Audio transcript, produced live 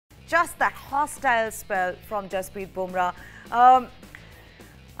just that hostile spell from Jasprit Bumrah.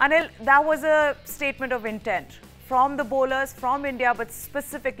 Anil, that was a statement of intent from the bowlers, from India, but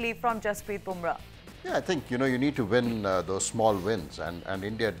specifically from Jasprit Bumrah. Yeah, I think, you need to win those small wins, and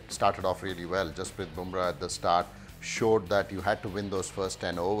India started off really well. Jasprit Bumrah at the start showed that you had to win those first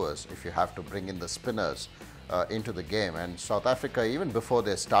 10 overs if you have to bring in the spinners into the game. And South Africa, even before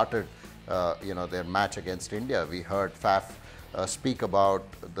they started, their match against India, we heard Faf speak about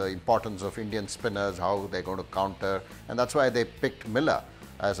the importance of Indian spinners, how they're going to counter, and that's why they picked Miller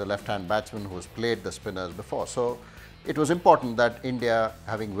as a left-hand batsman who's played the spinners before. So it was important that India,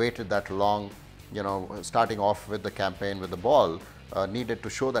 having waited that long, starting off with the campaign with the ball, needed to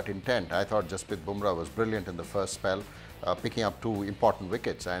show that intent. I thought Jasprit Bumrah was brilliant in the first spell, picking up 2 important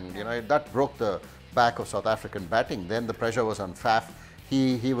wickets, and that broke the back of South African batting. Then the pressure was on Faf.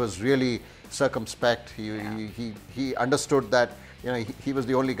 He was really circumspect. He understood that he was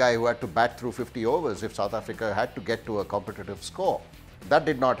the only guy who had to bat through 50 overs if South Africa had to get to a competitive score. That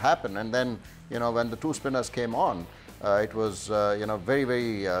did not happen, and then when the 2 spinners came on, it was very,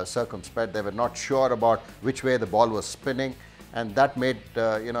 very circumspect. They were not sure about which way the ball was spinning, and that made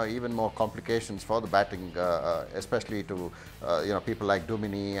even more complications for the batting, especially to people like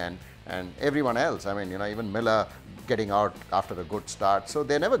Duminy and everyone else. I mean, even Miller getting out after a good start. So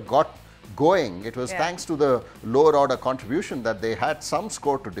they never got going. It was thanks to the lower order contribution that they had some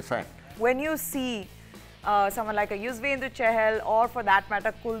score to defend. When you see someone like a Yuzvendra Chahal, or for that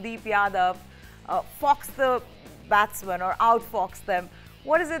matter Kuldeep Yadav, fox the batsman or outfox them,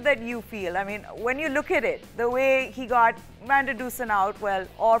 what is it that you feel? I mean, when you look at it, the way he got Vander Dusen out, well,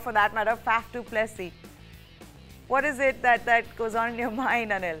 or for that matter Faf du Plessis, what is it that goes on in your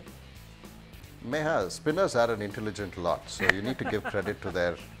mind, Anil? Meha, spinners are an intelligent lot, so you need to give credit to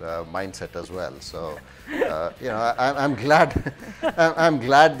their mindset as well. So, I'm glad, I'm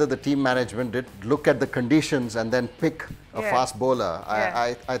glad that the team management did look at the conditions and then pick a fast bowler.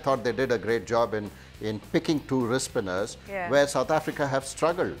 I thought they did a great job in picking 2 wrist spinners, where South Africa have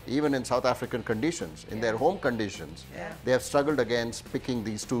struggled, even in South African conditions, in their home conditions. They have struggled against picking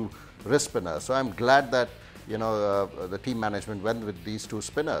these 2 wrist spinners. So I'm glad that the team management went with these 2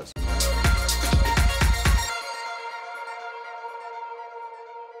 spinners.